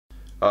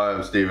Hi,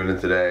 I'm Stephen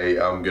and today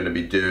I'm going to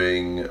be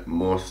doing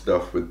more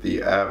stuff with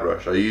the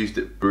airbrush. I used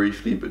it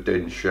briefly but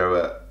didn't show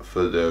it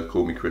for the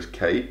Call Me Chris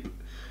cape.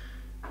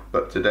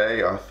 But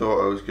today I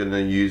thought I was going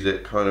to use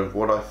it kind of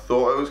what I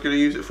thought I was going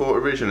to use it for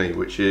originally,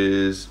 which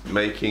is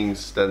making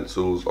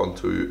stencils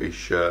onto a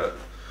shirt.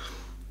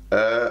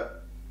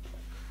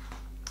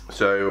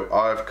 So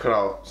I've cut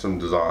out some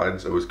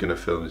designs. I was going to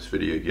film this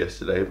video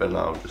yesterday, but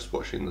now I'm just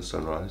watching the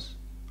sunrise.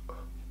 Oh,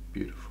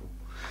 beautiful.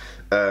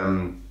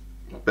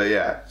 But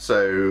yeah,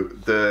 so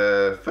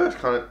the first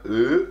kind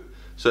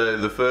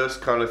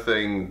of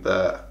thing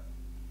that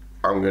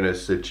I'm going to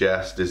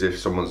suggest is, if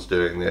someone's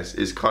doing this,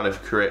 is kind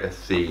of create a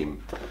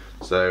theme.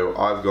 So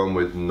I've gone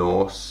with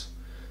Norse,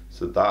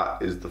 so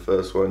that is the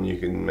first one. You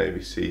can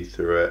maybe see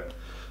through it.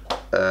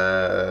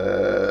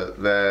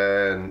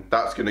 Then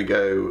that's going to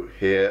go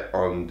here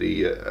on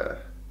the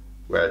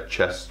where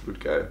chest would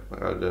go. I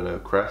don't know,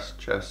 crest,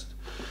 chest.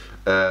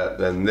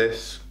 Then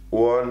this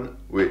one,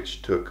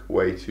 which took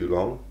way too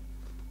long.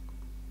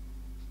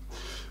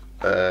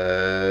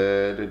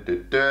 Then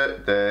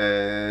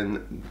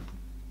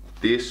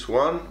this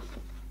one,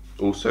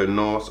 also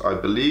Norse. I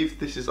believe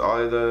this is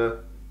either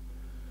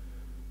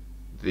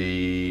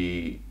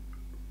the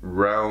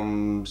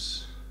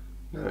realms.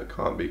 No, it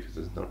can't be, because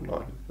there's not 9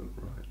 of them,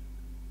 right?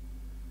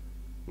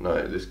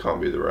 No, this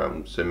can't be the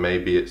realms. So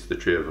maybe it's the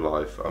Tree of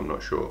Life. I'm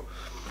not sure,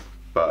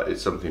 but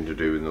it's something to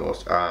do with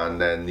Norse. And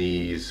then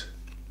these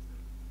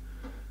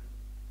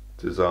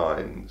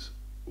designs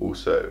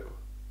also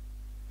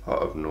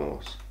part of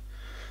Norse.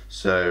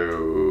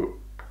 So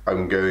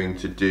I'm going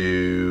to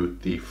do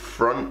the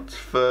front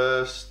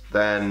first,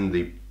 then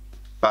the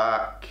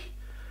back,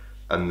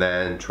 and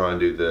then try and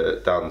do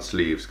the down the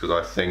sleeves, because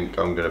I think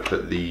I'm going to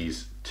put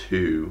these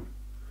two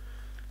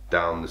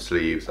down the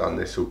sleeves and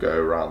this will go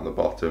around the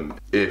bottom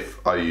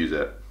if I use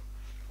it.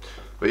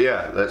 But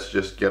yeah, let's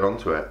just get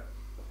onto it.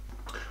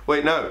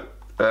 Wait, no.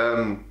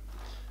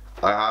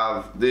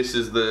 This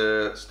is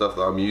the stuff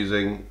that I'm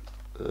using.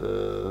 Is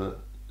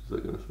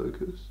that going to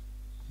focus?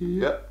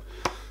 Yep.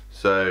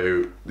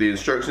 So the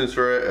instructions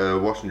for it are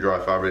wash and dry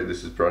fabric.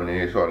 This is brand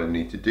new, so I didn't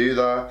need to do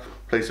that.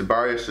 Place a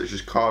barrier such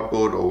as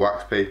cardboard or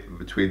wax paper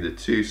between the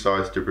two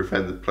sides to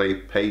prevent the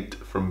paint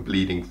from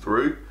bleeding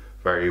through.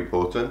 Very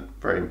important,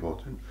 very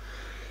important.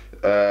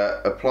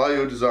 Apply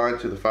your design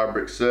to the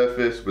fabric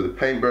surface with a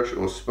paintbrush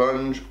or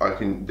sponge.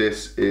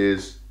 This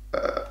is,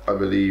 I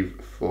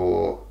believe,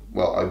 for,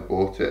 well, I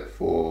bought it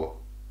for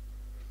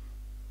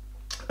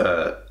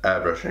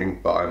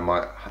airbrushing, but I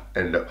might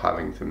end up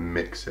having to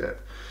mix it,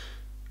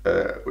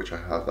 which I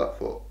have that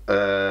for.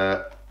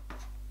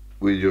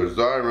 With your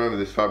design, remember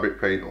this fabric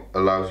paint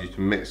allows you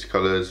to mix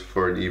colors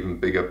for an even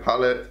bigger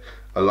palette.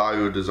 Allow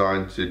your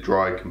design to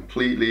dry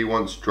completely.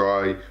 Once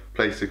dry,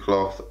 place the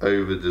cloth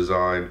over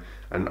design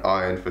and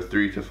iron for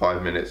 3 to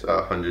 5 minutes at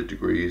 100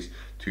 degrees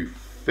to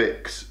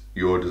fix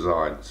your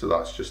design. So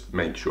that's just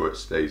make sure it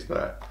stays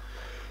there.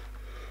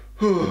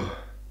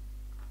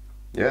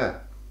 Yeah,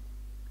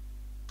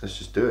 let's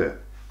just do it.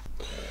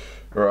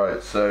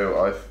 Right,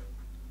 so I've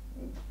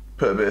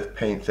put a bit of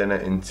paint thinner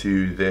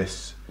into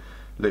this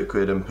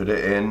liquid and put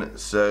it in.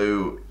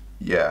 So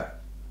yeah,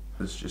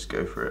 let's just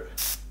go for it.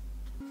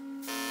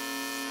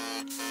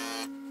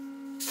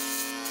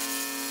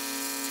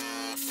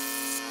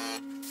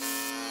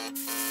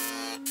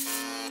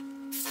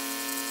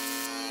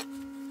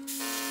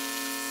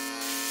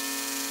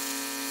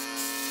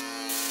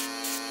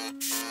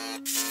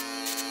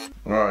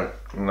 Right,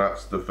 and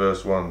that's the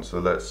first one, so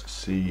let's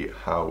see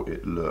how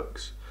it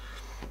looks.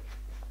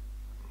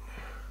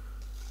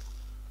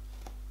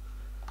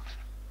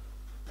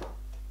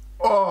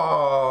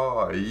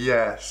 Oh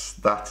yes,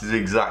 that is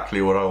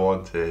exactly what I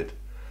wanted.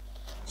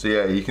 So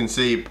yeah, you can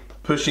see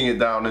pushing it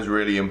down is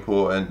really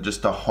important,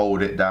 just to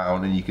hold it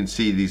down, and you can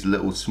see these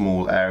little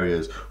small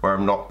areas where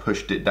I've not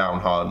pushed it down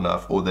hard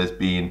enough, or there's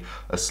been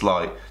a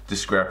slight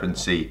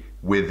discrepancy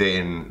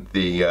within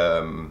the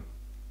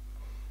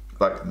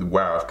like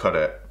where I've cut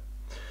it.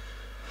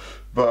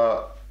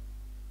 But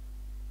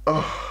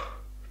oh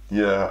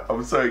yeah,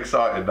 I'm so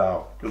excited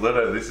now, because I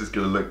know this is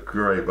going to look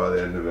great by the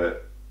end of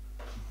it.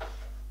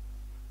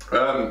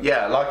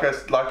 Yeah, like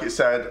it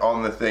said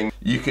on the thing,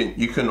 you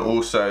can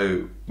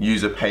also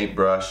use a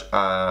paintbrush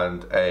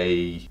and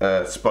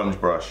a sponge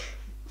brush.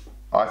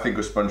 I think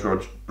a sponge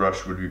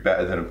brush would be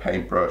better than a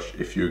paintbrush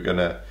if you're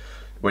gonna,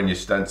 when you're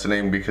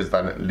stenciling, because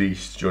then at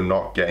least you're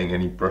not getting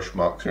any brush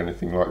marks or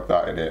anything like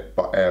that in it.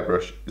 But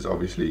airbrush is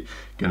obviously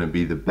gonna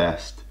be the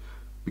best,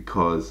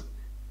 because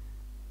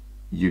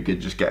you're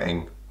just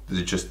getting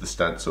just the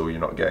stencil,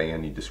 you're not getting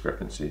any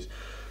discrepancies.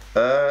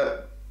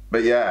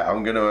 But yeah,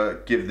 I'm gonna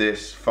give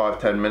this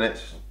 5-10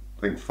 minutes,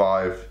 I think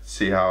 5,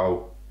 see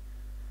how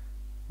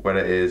wet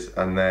it is,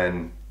 and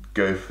then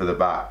go for the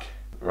back.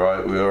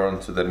 Right, we are on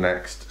to the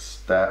next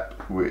step,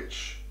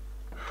 which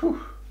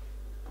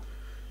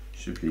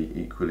should be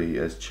equally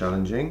as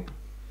challenging,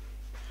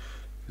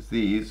 because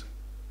these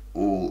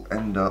all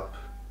end up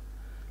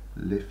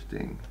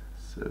lifting.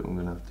 So I'm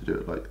gonna have to do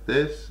it like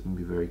this and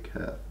be very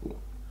careful.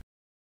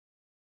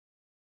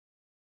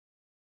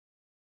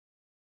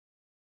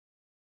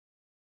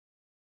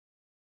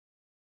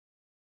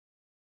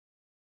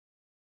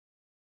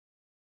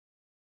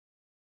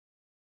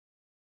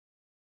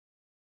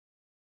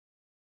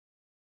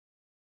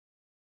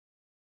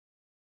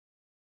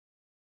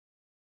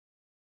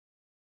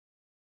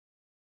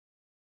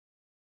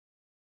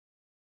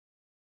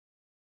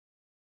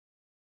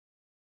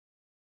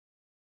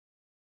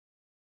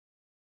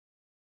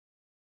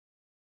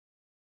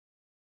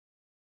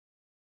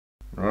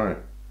 Right,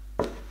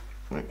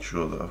 make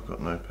sure that I've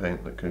got no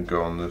paint that can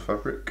go on the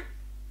fabric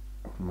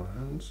on my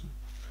hands.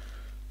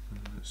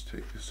 Let's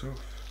take this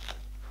off.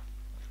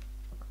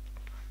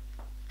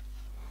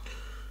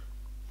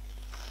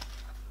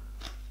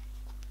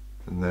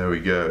 And there we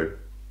go.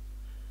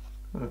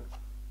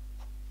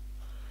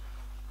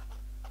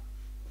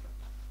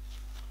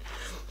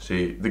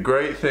 See, the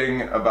great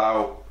thing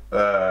about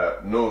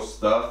Norse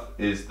stuff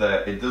is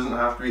that it doesn't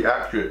have to be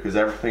accurate because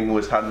everything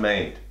was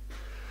handmade.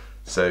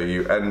 So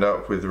you end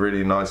up with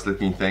really nice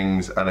looking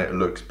things and it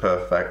looks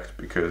perfect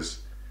because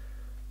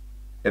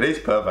it is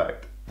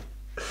perfect.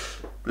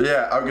 But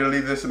yeah, I'm going to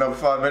leave this another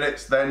 5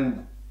 minutes,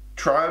 then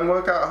try and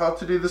work out how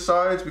to do the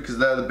sides because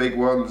they're the big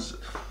ones.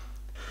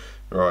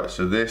 Right,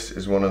 so this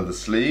is one of the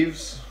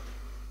sleeves.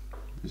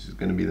 This is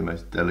going to be the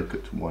most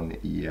delicate one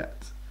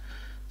yet.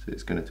 So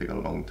it's going to take a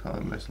long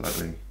time, most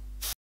likely.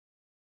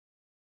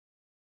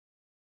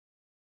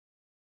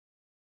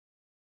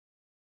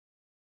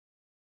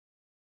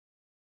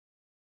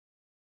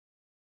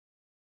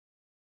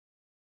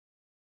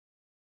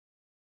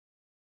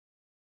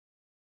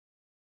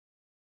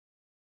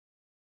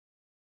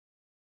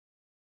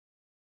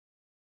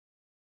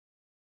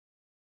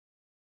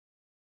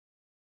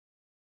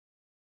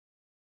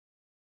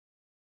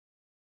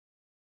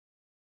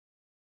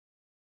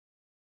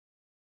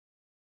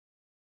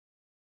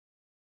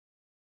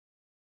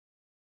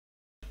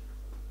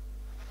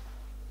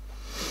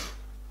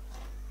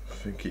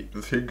 Keep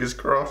the fingers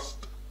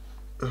crossed.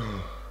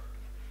 Oh.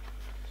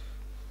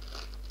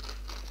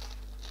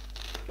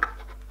 Oh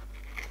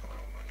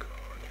my god.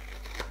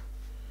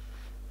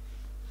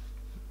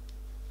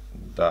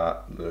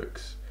 That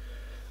looks...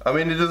 I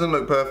mean, it doesn't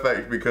look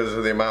perfect because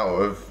of the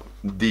amount of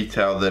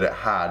detail that it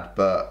had,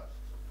 but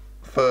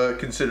for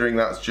considering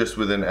that's just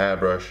with an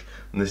airbrush,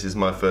 and this is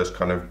my first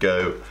kind of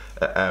go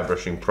at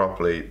airbrushing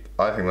properly,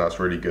 I think that's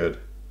really good.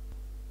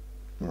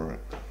 Alright.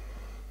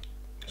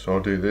 So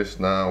I'll do this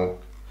now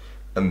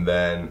and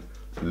then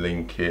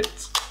link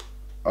it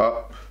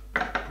up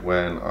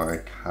when I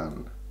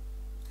can.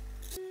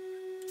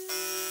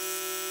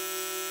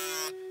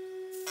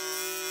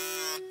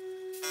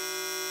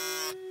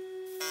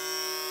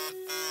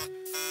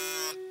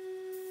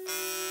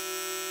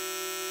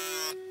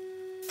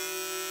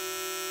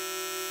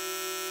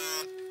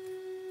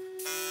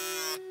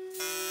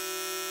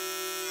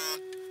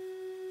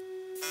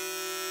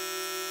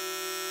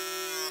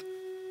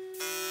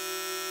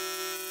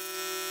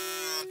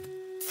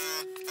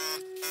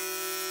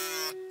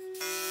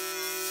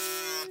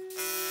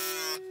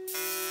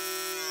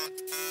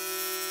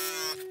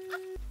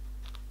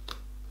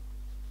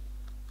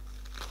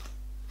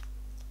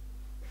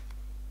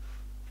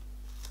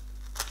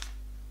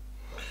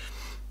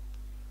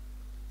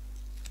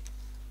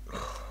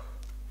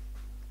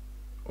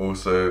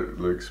 Also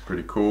looks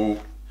pretty cool.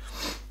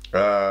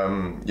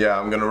 Yeah,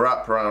 I'm gonna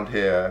wrap around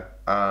here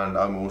and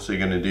I'm also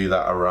gonna do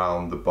that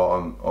around the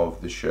bottom of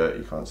the shirt.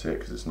 You can't see it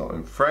because it's not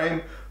in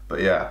frame,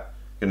 but yeah,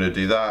 gonna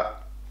do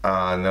that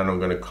and then I'm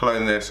gonna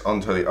clone this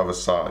onto the other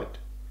side.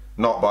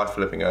 Not by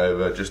flipping it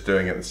over, just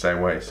doing it the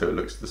same way so it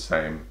looks the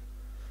same.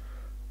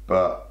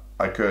 But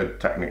I could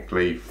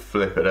technically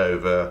flip it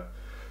over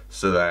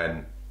so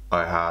then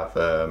I have,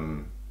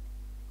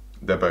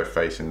 they're both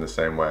facing the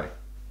same way,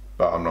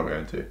 but I'm not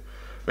going to.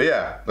 But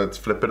yeah, let's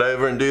flip it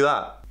over and do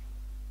that.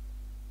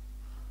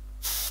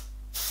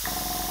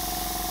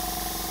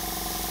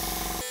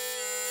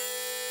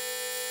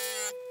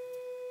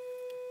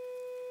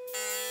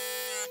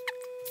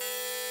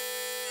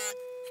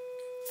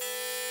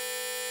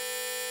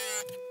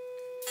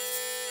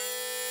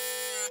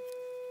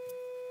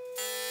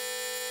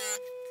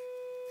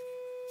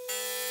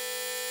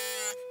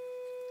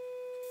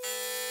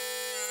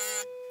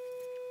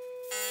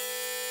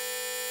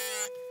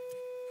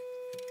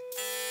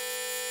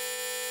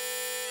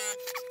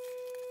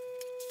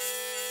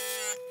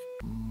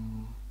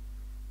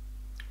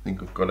 I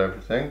think I've got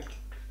everything.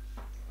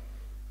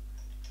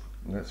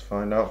 Let's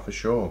find out for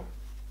sure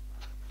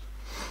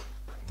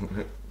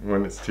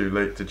when it's too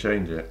late to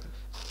change it.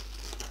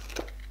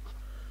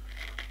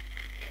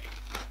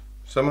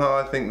 Somehow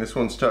I think this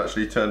one's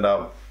actually turned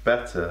out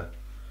better.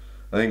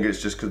 I think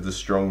it's just because they're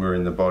stronger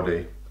in the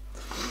body.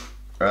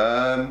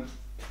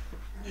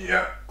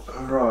 Yeah,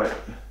 right.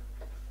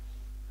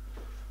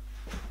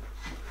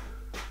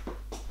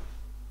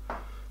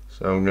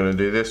 So I'm going to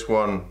do this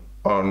one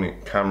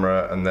on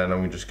camera and then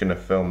I'm just going to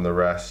film the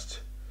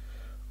rest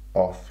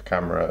off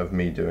camera of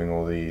me doing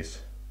all these.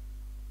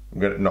 I'm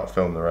going to not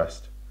film the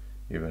rest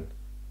even.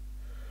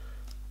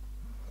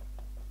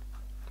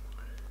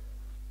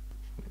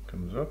 It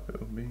comes up,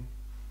 it'll be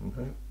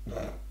okay.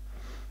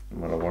 No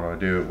matter what I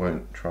do, it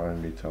won't try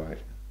and be tight.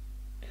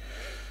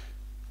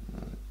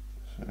 Right,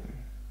 so.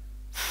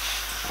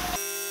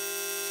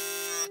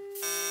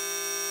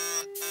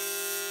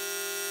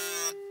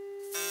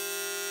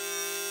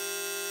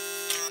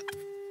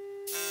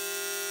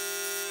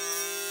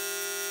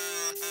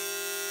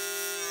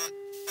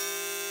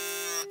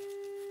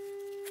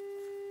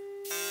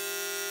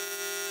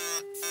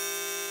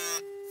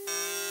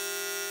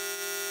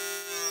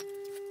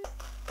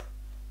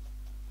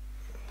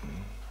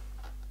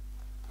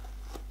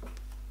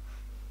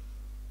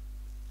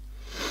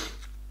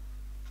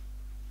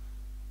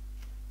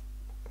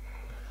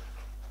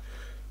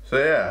 So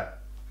yeah,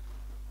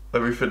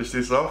 let me finish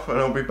this off and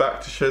I'll be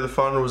back to show the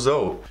final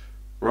result.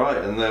 Right,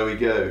 and there we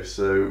go.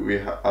 So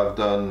I've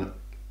done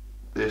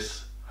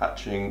this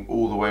hatching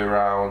all the way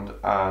around,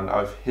 and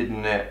I've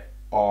hidden it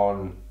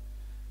on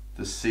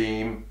the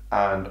seam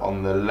and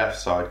on the left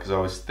side, because I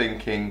was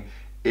thinking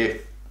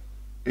if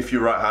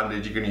you're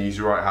right-handed, you're going to use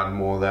your right hand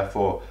more,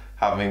 therefore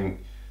having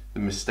the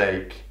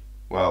mistake,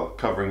 well,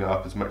 covering it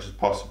up as much as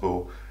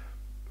possible,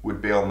 would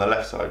be on the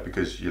left side,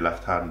 because your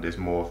left hand is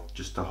more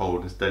just to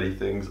hold and steady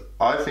things.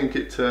 I think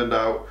it turned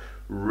out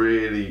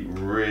really,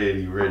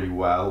 really, really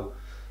well.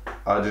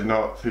 I did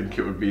not think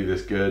it would be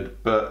this good,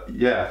 but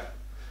yeah.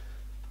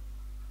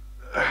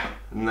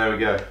 And there we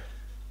go.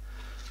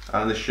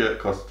 And this shirt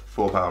cost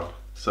 £4,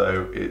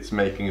 so it's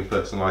making a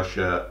personalised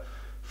shirt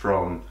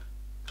from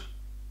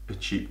a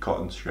cheap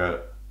cotton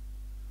shirt.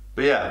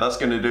 But yeah, that's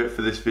going to do it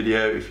for this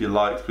video. If you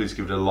liked, please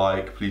give it a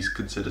like, please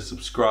consider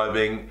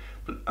subscribing,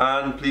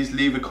 and please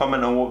leave a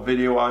comment on what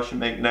video I should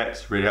make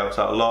next. Really helps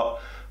out a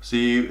lot.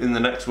 See you in the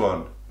next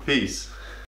one. Peace.